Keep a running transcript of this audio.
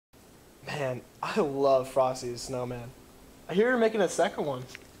Man, I love Frosty the Snowman. I hear you're making a second one.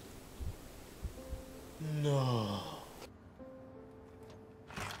 No.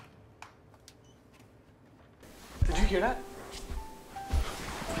 Did you hear that?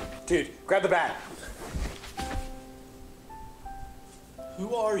 Dude, grab the bat.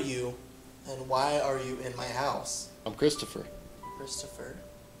 Who are you, and why are you in my house? I'm Christopher. Christopher?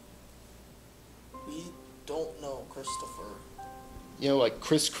 We don't know Christopher. You know, like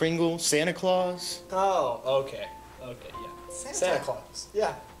Kris Kringle, Santa Claus? Oh, okay. Okay, yeah. Santa Claus.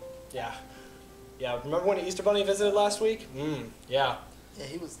 Yeah. Yeah. Yeah, remember when the Easter Bunny visited last week? Yeah. Yeah,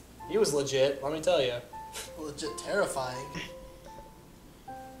 He was legit, let me tell you. legit terrifying.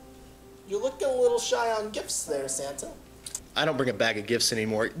 You're looking a little shy on gifts there, Santa. I don't bring a bag of gifts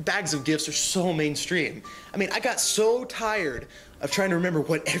anymore. Bags of gifts are so mainstream. I mean, I got so tired of trying to remember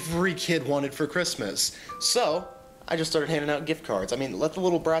what every kid wanted for Christmas. So, I just started handing out gift cards. I mean, let the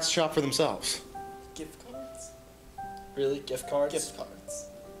little brats shop for themselves. Gift cards? Really? Gift cards? Gift cards.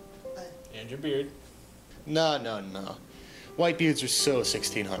 And your beard. No. White beards are so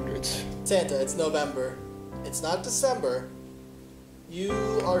 1600s. Santa, it's November. It's not December. You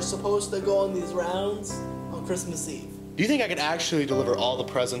are supposed to go on these rounds on Christmas Eve. Do you think I could actually deliver all the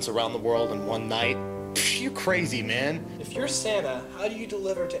presents around the world in one night? Psh, you crazy, man. If you're Santa, how do you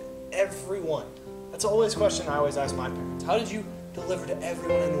deliver to everyone? That's always a question I always ask my parents. How did you deliver to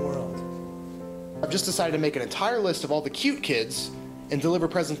everyone in the world? I've just decided to make an entire list of all the cute kids and deliver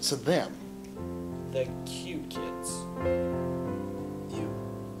presents to them. The cute kids. You.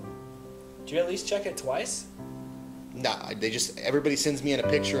 Do you at least check it twice? Nah, everybody sends me in a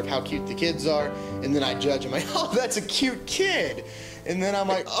picture of how cute the kids are, and then I judge them like, oh, that's a cute kid. And then I'm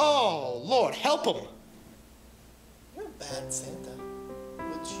like, oh, Lord, help them. You're bad, Santa.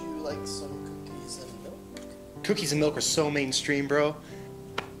 Would you like some cookies and milk? Cookies and milk are so mainstream, bro.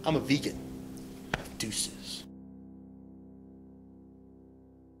 I'm a vegan. Deuces.